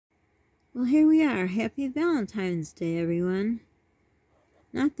Well, here we are. Happy Valentine's Day, everyone.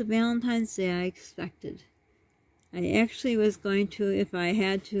 Not the Valentine's Day I expected. I actually was going to, if I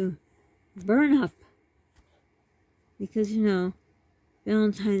had to, burn up. Because,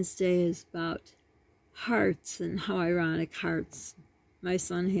 Valentine's Day is about hearts and how ironic hearts. My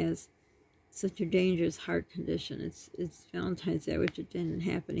son has such a dangerous heart condition. It's Valentine's Day, which it didn't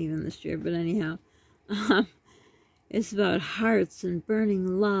happen even this year. But anyhow, it's about hearts and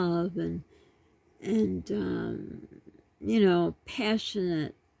burning love and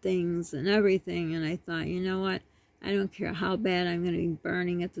passionate things and everything. And I thought, you know what? I don't care how bad I'm going to be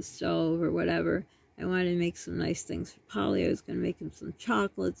burning at the stove or whatever. I wanted to make some nice things for Polly. I was going to make him some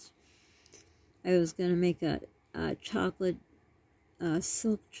chocolates. I was going to make a chocolate,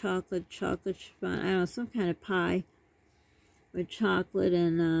 silk chocolate chiffon. I don't know, some kind of pie with chocolate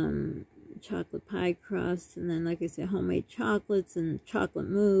and chocolate pie crust. And then, like I said, homemade chocolates and chocolate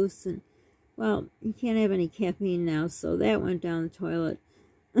mousse. And, well, you can't have any caffeine now, so that went down the toilet.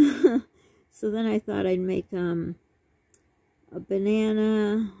 So then I thought I'd make a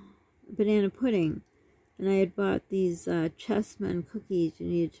banana pudding. And I had bought these chessmen cookies you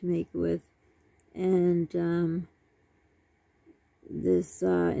needed to make it with. And this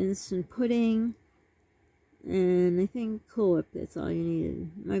instant pudding. And I think Cool Whip, that's all you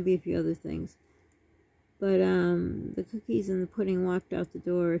needed. Might be a few other things. But the cookies and the pudding walked out the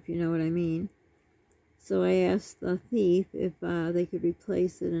door, if you know what I mean. So I asked the thief if they could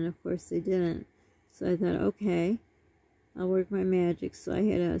replace it, and of course they didn't. So I thought, okay, I'll work my magic. So I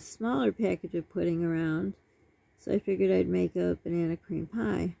had a smaller package of pudding around. So I figured I'd make a banana cream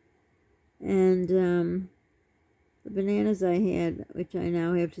pie. And the bananas I had, which I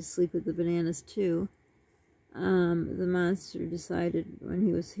now have to sleep with the bananas too, the monster decided when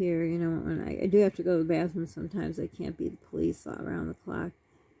he was here, when I do have to go to the bathroom sometimes, I can't be the police around the clock.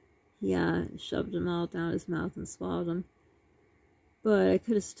 He shoved them all down his mouth and swallowed them. But I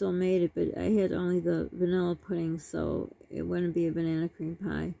could have still made it, but I had only the vanilla pudding, so it wouldn't be a banana cream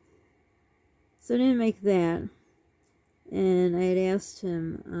pie. So I didn't make that. And I had asked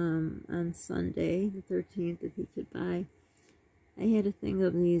him on Sunday, the 13th, if he could buy. I had a thing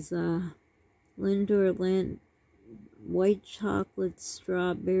of these Lindor white chocolate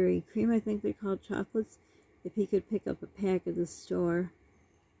strawberry cream, I think they're called chocolates. If he could pick up a pack at the store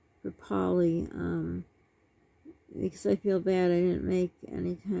for Polly, because I feel bad I didn't make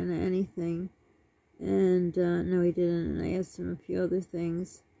any kind of anything. And no, he didn't. And I asked him a few other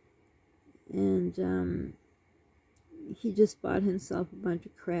things. And he just bought himself a bunch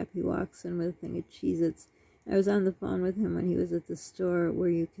of crap. He walks in with a thing of Cheez-Its. I was on the phone with him when he was at the store where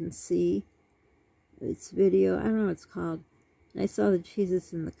you can see its video. I don't know what it's called. And I saw the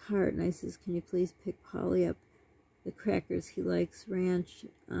Cheez-Its in the cart, and I says, can you please pick Polly up the crackers he likes, ranch,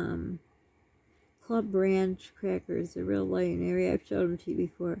 Club Ranch crackers. They're real light and airy. I've showed them to you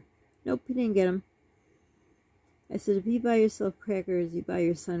before. Nope, he didn't get them. I said, if you buy yourself crackers, you buy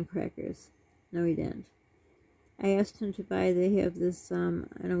your son crackers. No, he didn't. I asked him to buy, they have this, I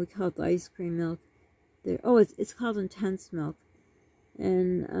know we call it the ice cream milk. It's called Intense Milk.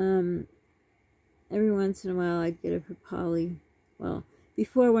 And every once in a while I'd get it for Polly. Well,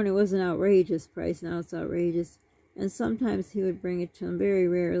 before when it was an outrageous price, now it's outrageous. And sometimes he would bring it to him, very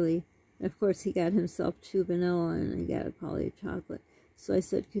rarely. And of course he got himself 2 vanilla and he got Polly a chocolate. So I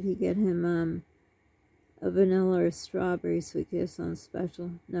said, could he get him a vanilla or a strawberry so he could have something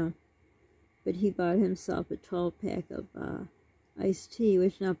special? No. But he bought himself a 12-pack of iced tea,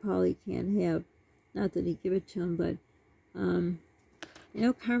 which now Polly can't have. Not that he'd give it to him, but,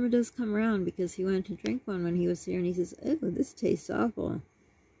 karma does come around, because he wanted to drink one when he was here, and he says, ew, this tastes awful.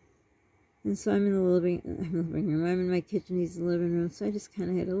 And so I'm in the living room. I'm in my kitchen, he's in the living room, so I just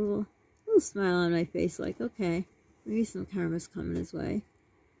kind of had a little smile on my face, like, okay, maybe some karma's coming his way.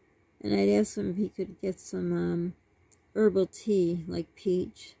 And I'd asked him if he could get some herbal tea, like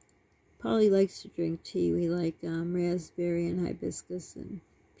peach. Polly likes to drink tea. We like raspberry and hibiscus and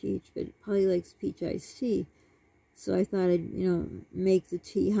peach, but Polly likes peach iced tea. So I thought I'd, make the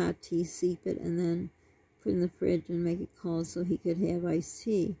tea, hot tea, steep it, and then put it in the fridge and make it cold so he could have iced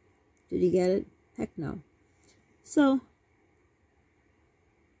tea. Did he get it? Heck no. So,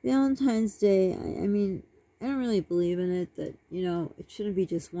 Valentine's Day, I mean, I don't really believe in it, that, it shouldn't be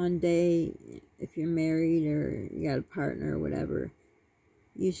just one day if you're married or you got a partner or whatever.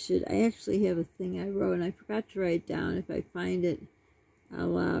 You should, I actually have a thing I wrote, and I forgot to write it down. If I find it, I'll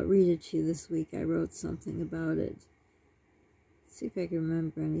read it to you this week. I wrote something about it. Let's see if I can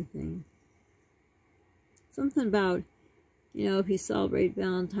remember anything. Something about, if you celebrate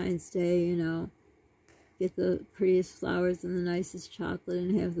Valentine's Day, get the prettiest flowers and the nicest chocolate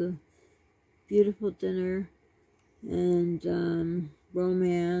and have the beautiful dinner and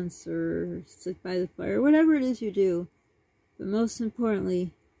romance or sit by the fire, whatever it is you do. But most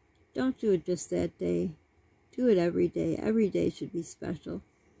importantly, don't do it just that day. Do it every day. Every day should be special.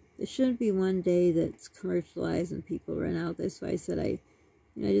 There shouldn't be one day that's commercialized and people run out. That's why I said I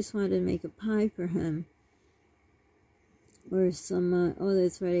just wanted to make a pie for him. Or some, oh,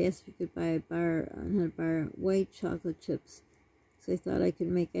 that's right, I asked if you could buy another bar, white chocolate chips. So I thought I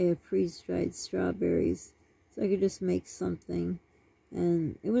have freeze-dried strawberries. So I could just make something.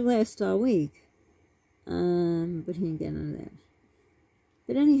 And it would last all week. But he didn't get none of that.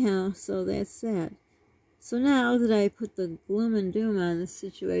 But anyhow, so that's that. So now that I put the gloom and doom on this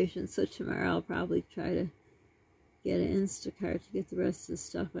situation, so tomorrow I'll probably try to get an Instacart to get the rest of the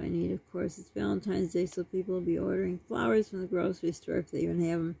stuff I need. Of course, it's Valentine's Day, so people will be ordering flowers from the grocery store if they even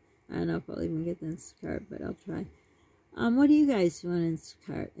have them. I don't know if I'll even get the Instacart, but I'll try. What do you guys do on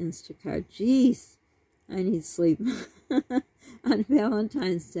Instacart? Jeez, I need sleep. On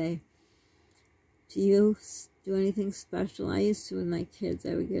Valentine's Day. Do you do anything special? I used to with my kids.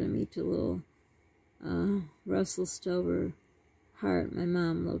 I would get them each a little Russell Stover heart. My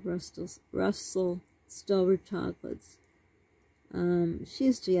mom loved Russell Stover chocolates. She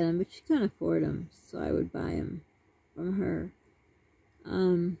used to get them, but she couldn't afford them, so I would buy them from her.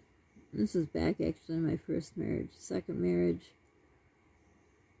 This is back actually in my first marriage. Second marriage,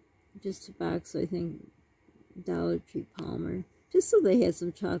 just a box, I think, Dollar Tree Palmer, just so they had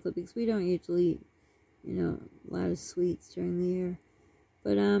some chocolate, because we don't usually eat, a lot of sweets during the year.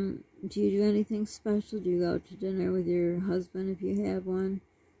 But do you do anything special? Do you go out to dinner with your husband if you have one?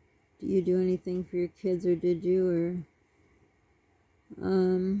 Do you do anything for your kids, or did you? Or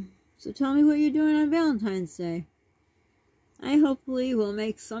so tell me what you're doing on Valentine's Day. I hopefully will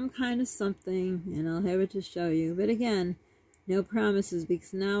make some kind of something, and I'll have it to show you. But again, no promises,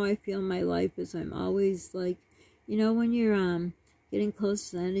 because now I feel my life is I'm always like, when you're getting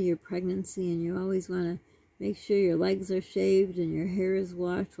close to the end of your pregnancy and you always want to make sure your legs are shaved and your hair is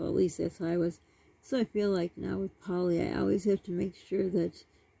washed. Well, at least that's how I was. So I feel like now with Polly, I always have to make sure that,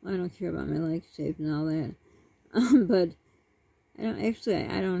 well, I don't care about my legs shaved and all that. But I don't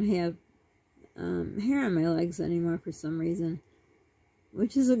have hair on my legs anymore for some reason,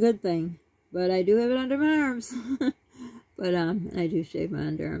 which is a good thing. But I do have it under my arms. But and I do shave my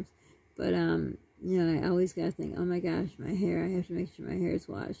underarms. But I always gotta think, oh my gosh, my hair, I have to make sure my hair is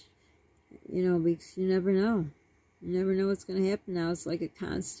washed. Because you never know. You never know what's gonna happen now. It's like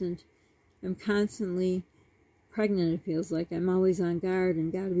I'm constantly pregnant, it feels like. I'm always on guard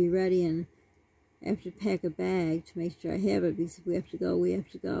and gotta be ready, and I have to pack a bag to make sure I have it, because if we have to go, we have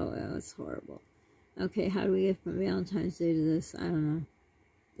to go. Oh, it's horrible. Okay, how do we get from Valentine's Day to this? I don't know.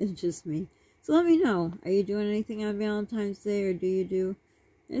 It's just me. So let me know. Are you doing anything on Valentine's Day, or do you do?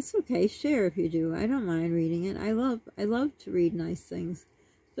 It's okay. Share if you do. I don't mind reading it. I love to read nice things,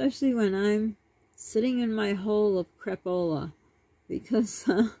 especially when I'm sitting in my hole of crepola, because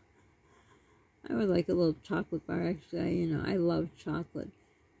I would like a little chocolate bar. Actually, I love chocolate,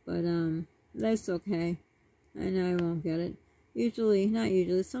 but that's okay. I know I won't get it. Not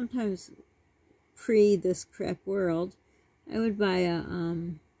usually. Sometimes pre this crap world, I would buy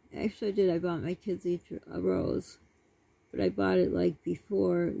actually I did. I bought my kids each a rose. But I bought it like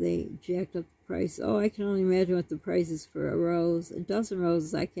before they jacked up the price. Oh, I can only imagine what the price is for a rose. A dozen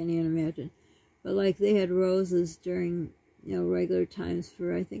roses, I can't even imagine. But like they had roses during, regular times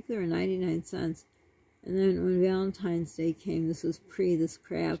for, I think they were 99 cents. And then when Valentine's Day came, this was pre this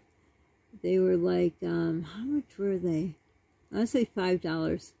crap, they were like, how much were they? I want to say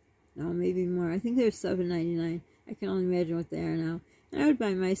 $5. No, maybe more. I think they were $7.99. I can only imagine what they are now. And I would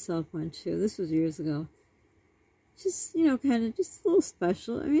buy myself one too. This was years ago. Just, kind of just a little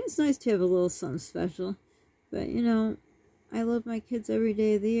special. I mean, it's nice to have a little something special. But, I love my kids every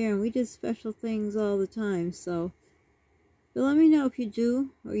day of the year, and we did special things all the time, so. But let me know if you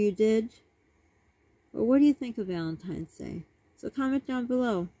do, or you did, or what do you think of Valentine's Day? So comment down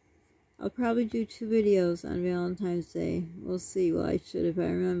below. I'll probably do 2 videos on Valentine's Day. We'll see. Well, I should if I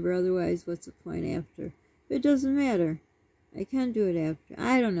remember. Otherwise, what's the point after? But it doesn't matter. I can do it after.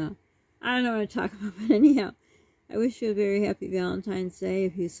 I don't know. I don't know what to talk about, but anyhow. I wish you a very happy Valentine's Day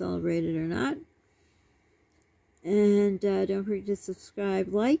if you celebrate it or not. And don't forget to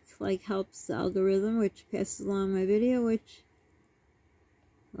subscribe. Like helps the algorithm, which passes along my video, which,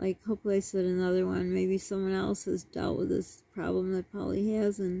 like, hopefully I said another one. Maybe someone else has dealt with this problem that Polly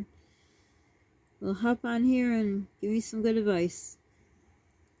has, and will hop on here and give me some good advice.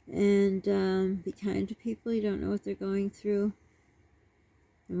 And be kind to people. You don't know what they're going through.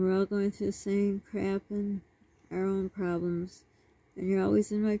 And we're all going through the same crap and our own problems, and you're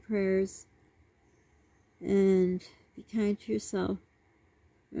always in my prayers. And be kind to yourself.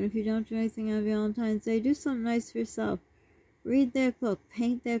 And if you don't do anything on Valentine's Day, do something nice for yourself. Read that book.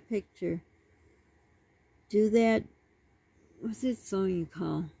 Paint that picture. Do that, what's it sewing you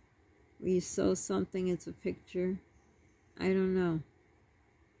call? Where you sew something, it's a picture. I don't know.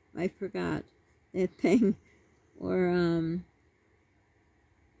 I forgot that thing. Or,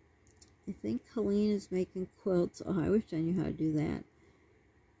 I think Colleen is making quilts. Oh, I wish I knew how to do that.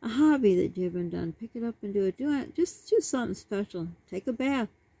 A hobby that you haven't done. Pick it up and do it. Just do something special. Take a bath.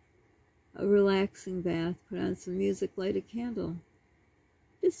 A relaxing bath. Put on some music. Light a candle.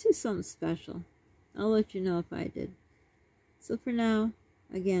 Just do something special. I'll let you know if I did. So for now,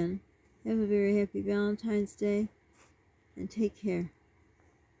 again, have a very happy Valentine's Day. And take care.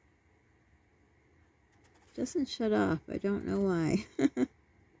 Doesn't shut off. I don't know why.